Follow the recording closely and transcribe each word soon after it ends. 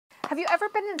Have you ever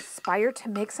been inspired to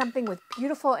make something with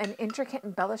beautiful and intricate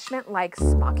embellishment like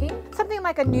smocking? Something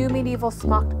like a new medieval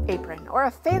smocked apron or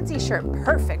a fancy shirt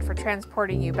perfect for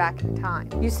transporting you back in time.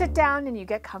 You sit down and you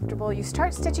get comfortable, you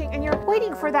start stitching, and you're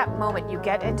waiting for that moment you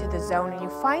get into the zone and you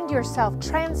find yourself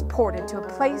transported to a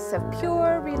place of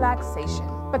pure relaxation.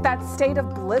 But that state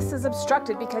of bliss is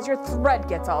obstructed because your thread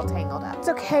gets all tangled up. It's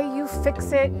okay, you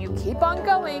fix it and you keep on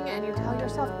going and you tell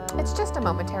yourself it's just a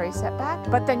momentary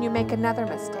setback, but then you make another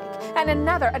mistake and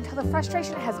another until the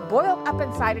frustration has boiled up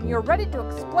inside and you're ready to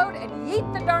explode and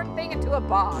yeet the darn thing into a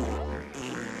bog.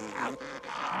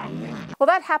 Well,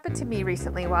 that happened to me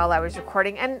recently while I was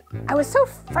recording, and I was so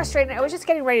frustrated. I was just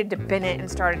getting ready to bin it and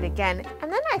start it again.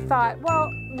 And then I thought,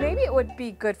 well, maybe it would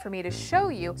be good for me to show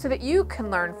you so that you can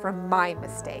learn from my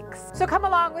mistakes. So come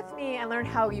along with me and learn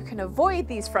how you can avoid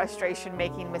these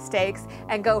frustration-making mistakes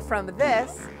and go from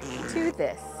this to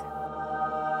this.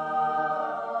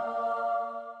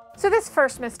 So this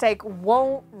first mistake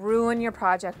won't ruin your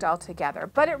project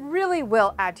altogether, but it really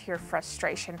will add to your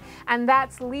frustration, and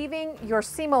that's leaving your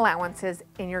seam allowances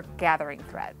in your gathering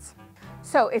threads.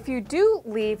 So if you do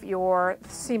leave your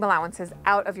seam allowances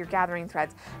out of your gathering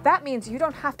threads, that means you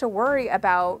don't have to worry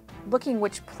about looking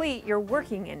which pleat you're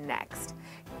working in next.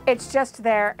 It's just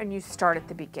there and you start at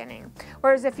the beginning.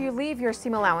 Whereas if you leave your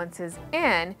seam allowances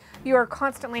in, you are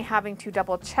constantly having to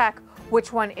double check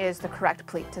which one is the correct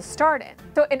pleat to start in.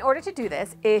 So in order to do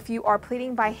this, if you are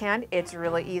pleating by hand, it's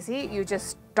really easy. You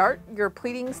just start your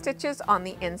pleating stitches on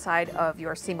the inside of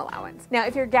your seam allowance. Now,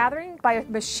 if you're gathering by a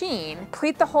machine,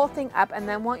 pleat the whole thing up, and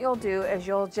then what you'll do is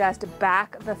you'll just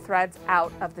back the threads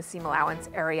out of the seam allowance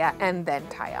area and then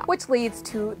tie up, which leads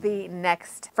to the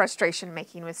next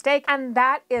frustration-making mistake, and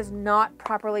that is not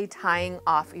properly tying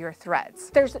off your threads.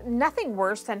 There's nothing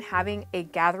worse than having a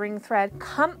gathering thread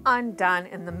come undone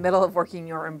in the middle of working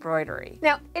your embroidery.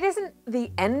 Now, it isn't the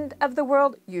end of the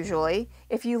world, usually,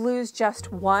 if you lose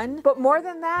just one, but more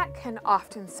than that can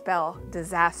often spell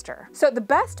disaster. So the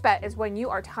best bet is when you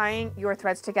are tying your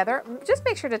threads together, just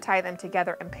make sure to tie them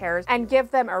together in pairs and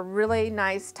give them a really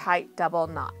nice tight double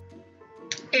knot.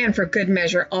 And for good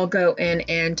measure, I'll go in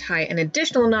and tie an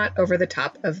additional knot over the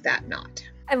top of that knot.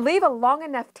 And leave a long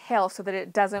enough tail so that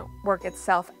it doesn't work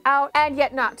itself out, and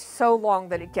yet not so long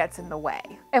that it gets in the way.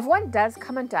 If one does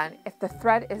come undone, if the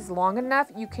thread is long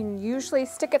enough, you can usually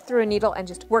stick it through a needle and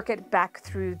just work it back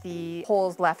through the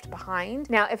holes left behind.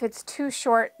 Now, if it's too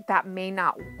short, that may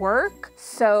not work,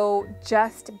 so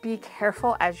just be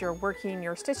careful as you're working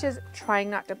your stitches, trying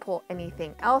not to pull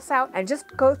anything else out, and just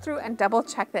go through and double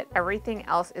check that everything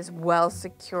else is well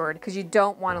secured, because you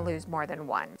don't want to lose more than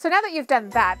one. So now that you've done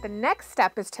that, the next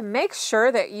step is to make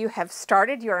sure that you have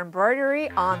started your embroidery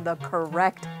on the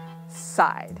correct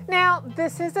side. Now,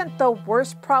 this isn't the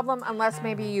worst problem unless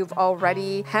maybe you've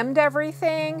already hemmed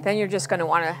everything, then you're just going to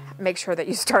want to make sure that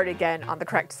you start again on the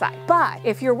correct side. But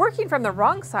if you're working from the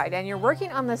wrong side and you're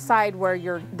working on the side where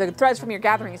the threads from your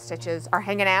gathering stitches are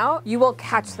hanging out, you will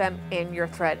catch them in your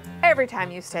thread every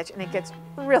time you stitch, and it gets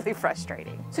really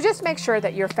frustrating. So just make sure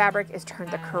that your fabric is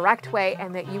turned the correct way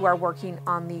and that you are working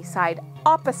on the side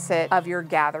opposite of your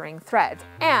gathering threads.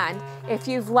 And if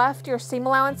you've left your seam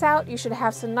allowance out, you should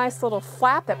have some nice little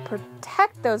flap that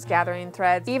protect those gathering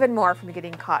threads even more from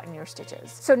getting caught in your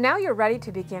stitches. So now you're ready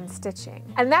to begin stitching.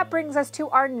 And that brings us to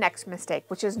our next mistake,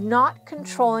 which is not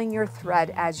controlling your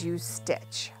thread as you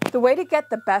stitch. The way to get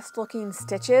the best looking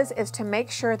stitches is to make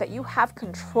sure that you have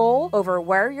control over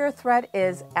where your thread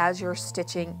is as you're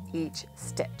stitching each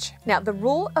stitch. Now, the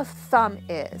rule of thumb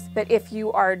is that if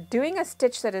you are doing a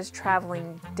stitch that is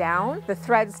traveling down, the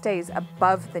thread stays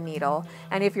above the needle,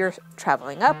 and if you're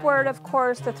traveling upward, of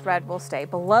course, the thread will stay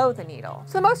below the needle.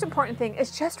 So the most important thing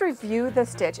is just review the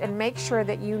stitch and make sure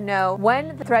that you know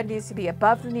when the thread needs to be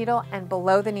above the needle and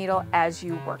below the needle as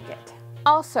you work it.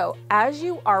 Also, as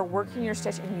you are working your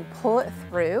stitch and you pull it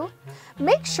through,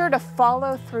 make sure to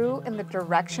follow through in the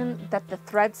direction that the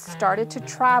thread started to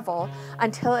travel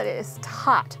until it is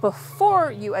taut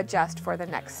before you adjust for the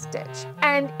next stitch.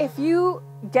 And if you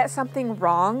get something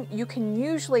wrong, you can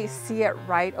usually see it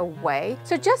right away.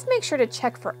 So just make sure to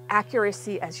check for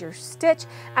accuracy as you stitch,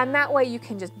 and that way you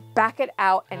can just back it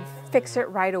out and fix it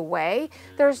right away.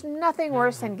 There's nothing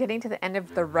worse than getting to the end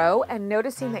of the row and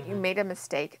noticing that you made a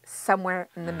mistake somewhere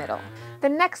in the middle. The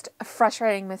next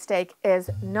frustrating mistake is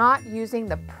not using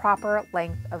the proper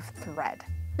length of thread.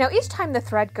 Now, each time the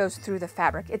thread goes through the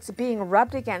fabric, it's being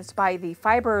rubbed against by the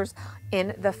fibers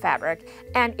in the fabric,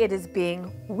 and it is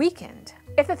being weakened.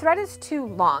 If the thread is too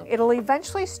long, it'll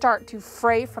eventually start to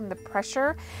fray from the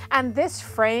pressure, and this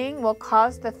fraying will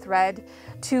cause the thread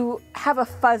to have a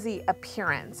fuzzy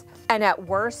appearance. And at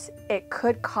worst, it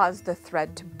could cause the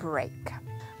thread to break.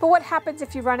 But what happens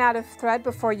if you run out of thread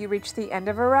before you reach the end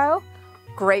of a row?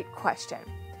 Great question.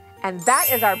 And that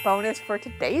is our bonus for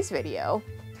today's video.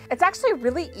 It's actually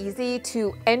really easy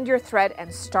to end your thread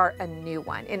and start a new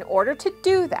one. In order to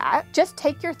do that, just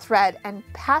take your thread and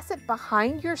pass it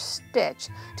behind your stitch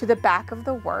to the back of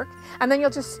the work, and then you'll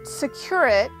just secure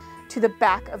it to the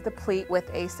back of the pleat with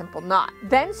a simple knot.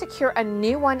 Then secure a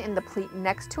new one in the pleat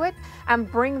next to it and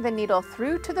bring the needle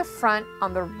through to the front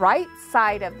on the right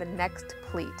side of the next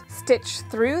pleat. Stitch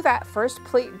through that first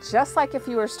pleat just like if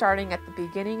you were starting at the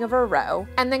beginning of a row,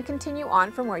 and then continue on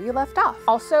from where you left off.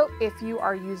 Also, if you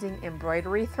are using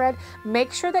embroidery thread,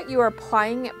 make sure that you are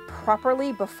applying it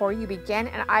properly before you begin,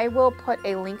 and I will put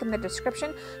a link in the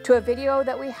description to a video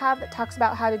that we have that talks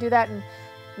about how to do that, and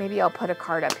maybe I'll put a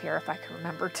card up here if I can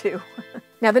remember to.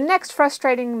 Now, the next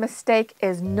frustrating mistake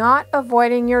is not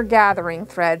avoiding your gathering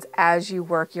threads as you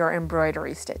work your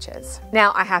embroidery stitches.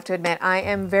 Now, I have to admit, I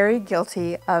am very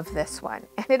guilty of this one,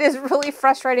 and it is really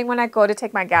frustrating when I go to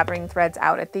take my gathering threads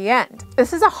out at the end.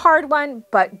 This is a hard one,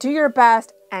 but do your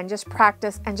best and just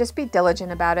practice and just be diligent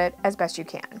about it as best you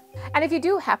can. And if you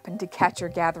do happen to catch your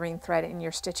gathering thread in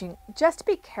your stitching, just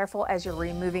be careful as you're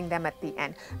removing them at the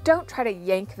end. Don't try to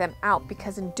yank them out,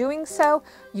 because in doing so,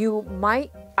 you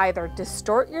might either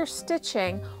distort your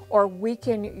stitching or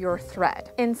weaken your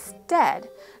thread. Instead,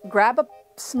 grab a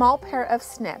small pair of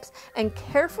snips and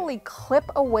carefully clip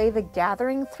away the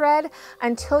gathering thread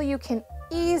until you can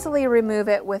easily remove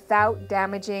it without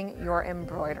damaging your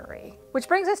embroidery. Which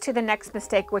brings us to the next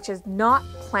mistake, which is not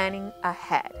planning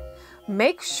ahead.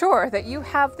 Make sure that you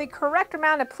have the correct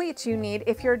amount of pleats you need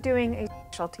if you're doing a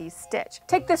specialty stitch.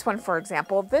 Take this one for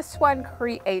example. This one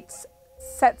creates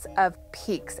sets of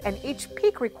peaks, and each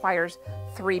peak requires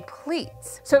 3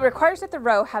 pleats. So it requires that the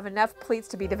row have enough pleats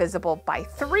to be divisible by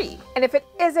 3. And if it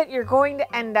isn't, you're going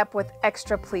to end up with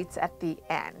extra pleats at the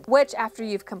end, which after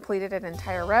you've completed an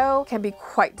entire row can be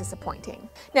quite disappointing.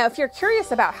 Now, if you're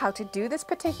curious about how to do this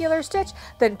particular stitch,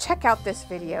 then check out this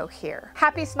video here.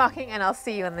 Happy smocking, and I'll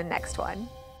see you in the next one.